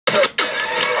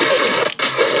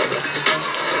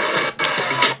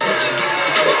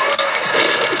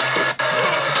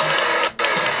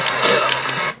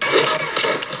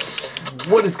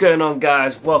What is going on,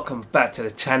 guys? Welcome back to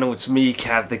the channel. It's me,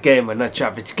 Cav the Gamer, not your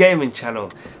average gaming channel.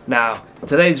 Now,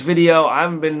 today's video, I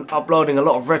haven't been uploading a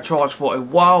lot of retroarch for a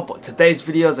while, but today's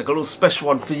video is like a little special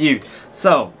one for you.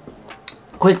 So,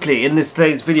 quickly, in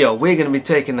today's video, we're going to be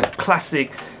taking the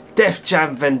classic Def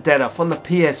Jam Vendetta from the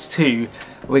PS2.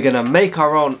 We're going to make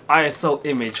our own ISO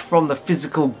image from the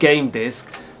physical game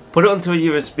disc, put it onto a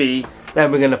USB, then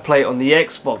we're going to play it on the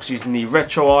Xbox using the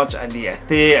RetroArch and the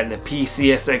Ether and the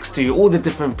PCSX2, all the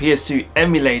different PS2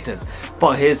 emulators.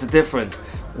 But here's the difference.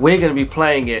 We're going to be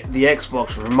playing it, the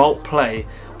Xbox Remote Play,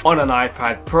 on an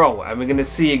iPad Pro. And we're going to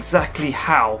see exactly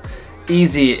how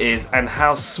easy it is and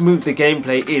how smooth the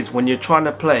gameplay is when you're trying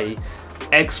to play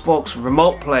Xbox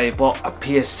Remote Play but a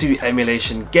PS2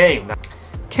 emulation game. Now,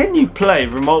 can you play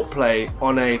Remote Play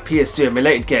on a PS2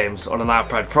 emulated games on an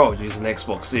iPad Pro using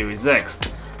Xbox Series X?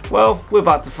 Well, we're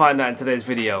about to find out in today's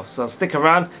video, so stick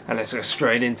around and let's go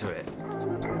straight into it.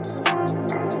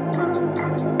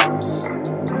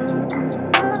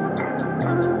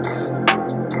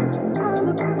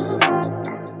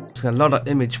 It's got a lot of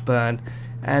image burn,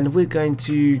 and we're going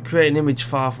to create an image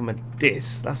file from a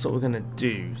disk. That's what we're going to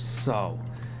do. So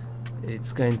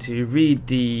it's going to read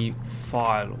the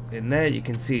file in there. You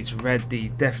can see it's read the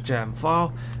Def Jam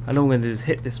file, and all we're going to do is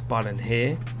hit this button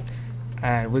here.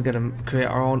 And we're going to create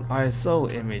our own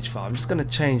ISO image file. I'm just going to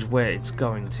change where it's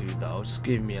going to though, just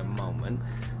give me a moment.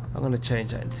 I'm going to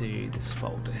change that into this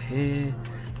folder here,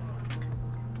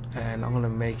 and I'm going to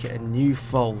make it a new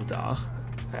folder,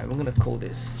 and we're going to call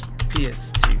this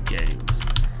PS2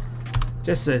 games,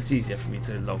 just so it's easier for me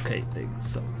to locate things.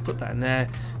 So put that in there,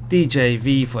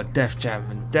 DJV for Def Jam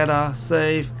Vendetta,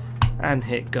 save, and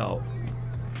hit go.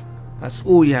 That's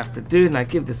all you have to do. Now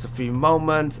give this a few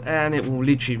moments and it will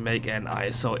literally make an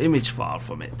ISO image file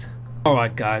from it.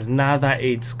 Alright guys, now that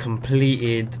it's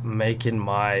completed making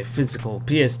my physical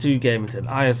PS2 game into an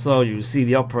ISO, you will see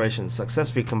the operation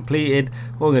successfully completed.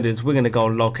 What we're going to do is we're going to go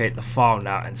locate the file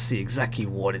now and see exactly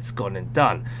what it's gone and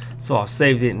done. So I've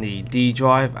saved it in the D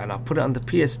drive and I've put it on the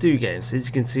PS2 game. So as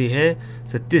you can see here,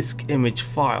 it's a disk image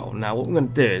file. Now what we're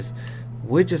going to do is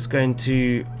we're just going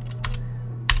to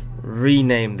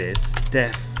rename this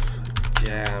Def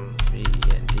Jam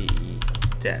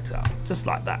Vendetta, just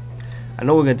like that. And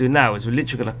all we're going to do now is we're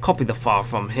literally going to copy the file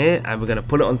from here and we're going to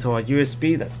put it onto our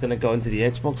USB that's going to go into the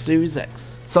Xbox Series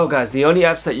X. So guys, the only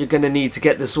apps that you're going to need to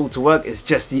get this all to work is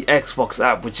just the Xbox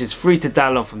app, which is free to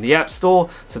download from the App Store.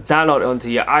 So download it onto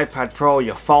your iPad Pro,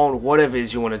 your phone, whatever it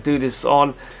is you want to do this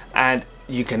on, and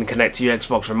you can connect to your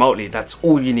Xbox remotely. That's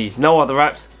all you need. No other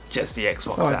apps, just the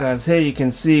Xbox app. Alright guys, here you can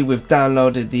see we've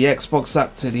downloaded the Xbox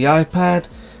app to the iPad,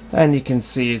 and you can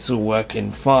see it's all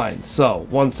working fine. So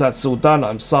once that's all done,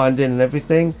 I'm signed in and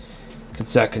everything. You can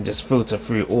see I can just filter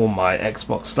through all my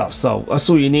Xbox stuff. So that's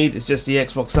all you need, is just the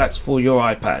Xbox app for your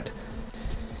iPad.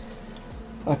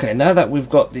 Okay, now that we've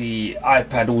got the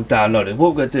iPad all downloaded, what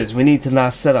we're going to do is we need to now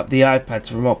set up the iPad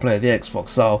to remote play the Xbox.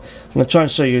 So I'm going to try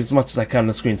and show you as much as I can on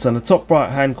the screen. So on the top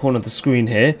right hand corner of the screen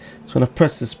here, I'm going to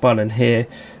press this button here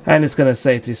and it's going to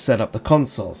say to set up the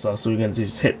console. So what we're going to do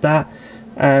is hit that,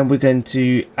 and we're going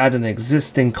to add an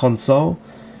existing console.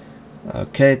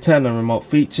 Okay, turn on remote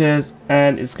features,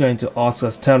 and it's going to ask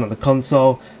us turn on the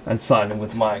console and sign in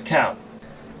with my account.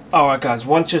 Alright guys,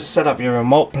 once you've set up your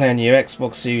remote play on your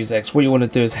Xbox Series X, what you want to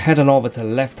do is head on over to the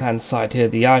left hand side here,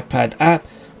 the iPad app,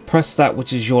 press that,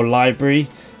 which is your library.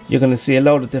 You're going to see a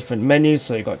load of different menus,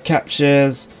 so you've got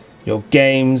captures, your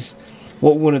games.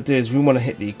 What we want to do is we want to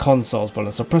hit the consoles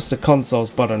button, so press the consoles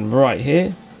button right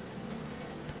here.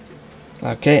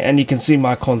 Okay, and you can see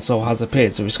my console has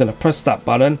appeared, so we're just going to press that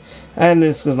button, and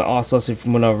it's going to ask us if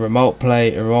we want to remote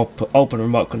play or open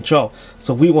remote control.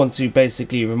 So we want to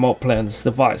basically remote play on this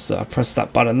device, so I press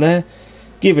that button there,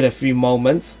 give it a few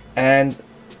moments, and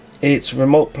it's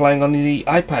remote playing on the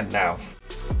iPad now.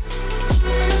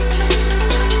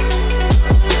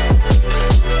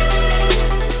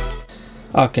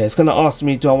 Okay, it's going to ask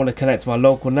me, do I want to connect to my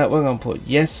local network? I'm going to put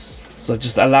yes. So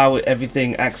just allow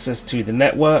everything access to the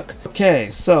network. Okay,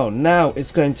 so now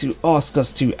it's going to ask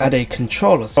us to add a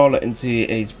controller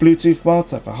into a Bluetooth mode.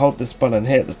 So if I hold this button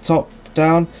here at the top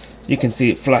down, you can see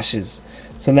it flashes.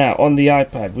 So now on the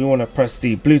iPad, we want to press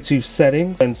the Bluetooth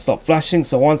settings and stop flashing.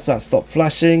 So once that stopped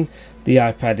flashing, the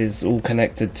iPad is all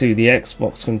connected to the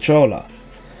Xbox controller.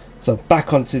 So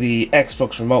back onto the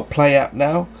Xbox Remote Play app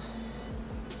now.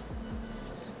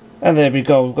 And there we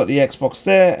go, we've got the Xbox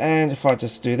there, and if I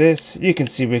just do this, you can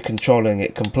see we're controlling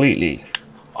it completely.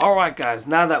 Alright guys,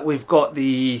 now that we've got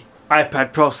the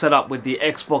iPad Pro set up with the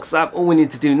Xbox app. All we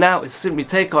need to do now is simply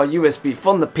take our USB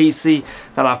from the PC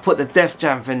that I've put the Def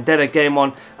Jam Vendetta game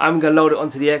on. I'm going to load it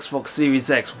onto the Xbox Series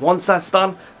X. Once that's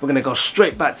done, we're going to go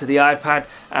straight back to the iPad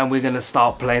and we're going to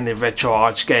start playing the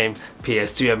RetroArch game,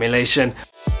 PS2 Emulation.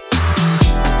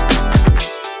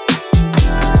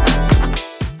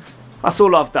 That's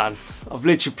all I've done. I've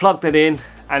literally plugged it in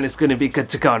and it's going to be good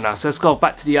to go now. So let's go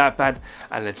back to the iPad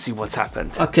and let's see what's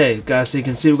happened. Okay guys, so you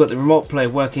can see we've got the remote play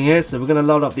working here. So we're going to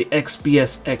load up the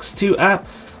XPS X2 app.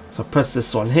 So press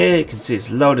this one here. You can see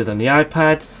it's loaded on the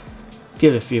iPad.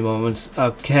 Give it a few moments.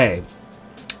 Okay.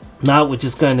 Now we're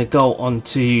just going to go on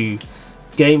to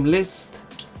game list.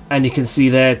 And you can see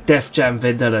there Def Jam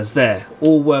Vendetta's there.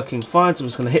 All working fine. So I'm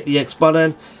just going to hit the X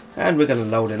button and we're going to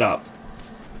load it up.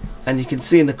 And you can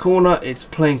see in the corner it's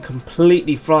playing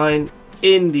completely fine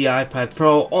in the iPad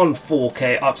Pro on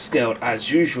 4K upscaled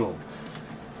as usual.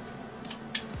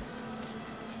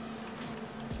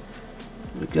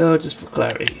 There we go, just for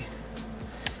clarity.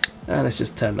 And let's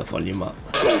just turn the volume up.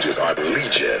 Soldiers are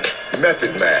Legion,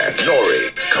 Method Man, Nori,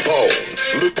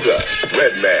 Capone, Luca,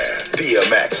 Redman,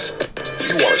 DMX.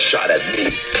 You want a shot at me?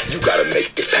 You gotta make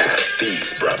it past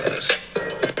these brothers.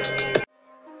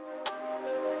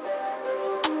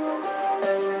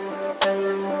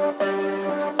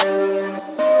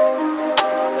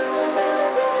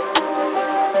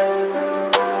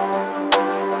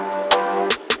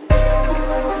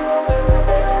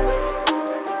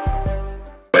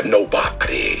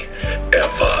 Nobody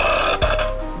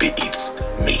ever beats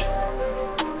me.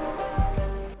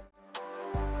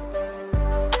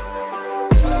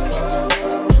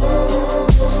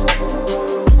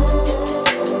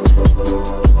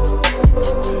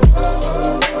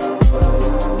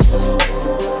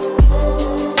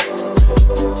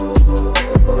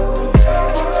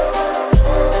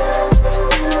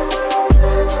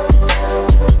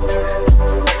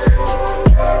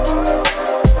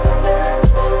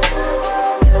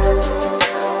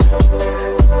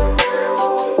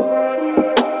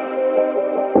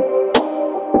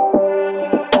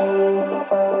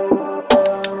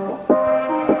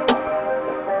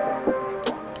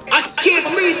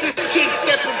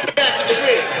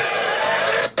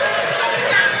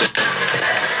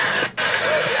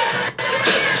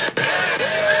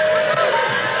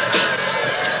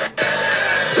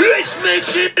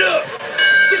 Mix it up.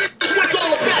 This is what it's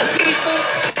all about, people.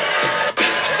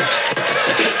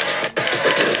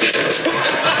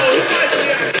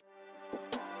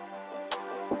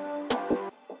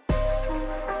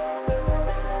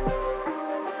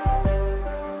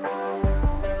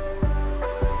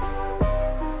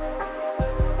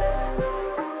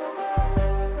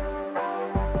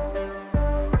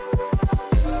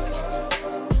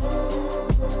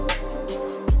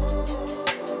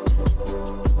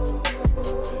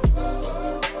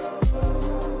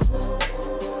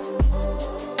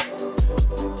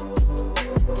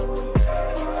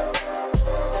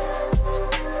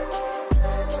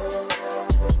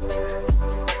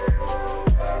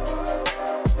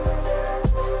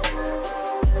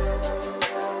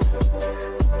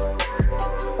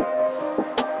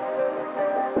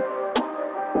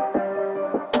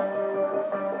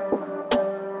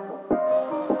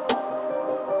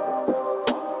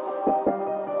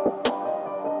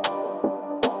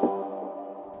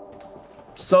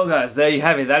 So guys, there you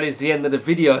have it. That is the end of the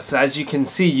video. So as you can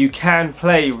see, you can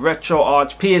play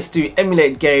RetroArch PS2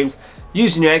 emulated games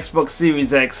using your Xbox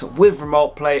Series X with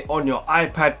remote play on your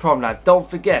iPad Pro. Now don't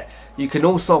forget, you can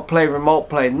also play remote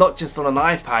play not just on an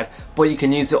iPad, but you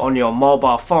can use it on your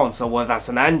mobile phone. So whether that's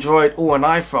an Android or an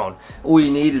iPhone, all you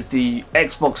need is the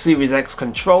Xbox Series X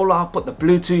controller, put the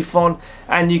Bluetooth on,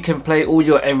 and you can play all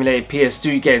your emulated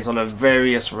PS2 games on a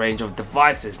various range of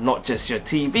devices, not just your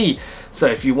TV. So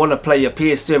if you want to play your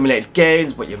PS2 emulated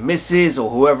games, but your missus or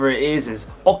whoever it is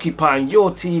occupying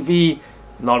your TV,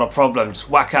 not a problem. Just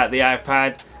whack out the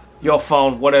iPad, your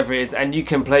phone, whatever it is, and you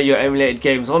can play your emulated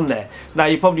games on there. Now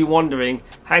you're probably wondering,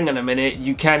 hang on a minute,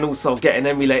 you can also get an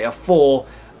emulator for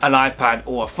an iPad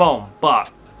or a phone,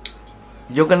 but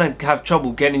you're gonna have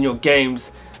trouble getting your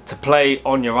games to play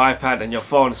on your iPad and your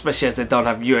phone, especially as they don't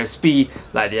have USB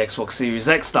like the Xbox Series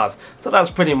X does. So that's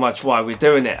pretty much why we're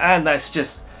doing it, and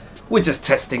we're just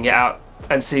testing it out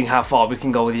and seeing how far we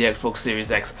can go with the Xbox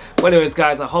Series X. Well anyways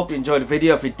guys, I hope you enjoyed the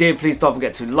video. If you did, please don't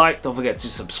forget to like, don't forget to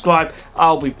subscribe.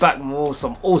 I'll be back with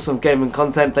some awesome gaming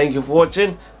content. Thank you for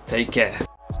watching. Take care.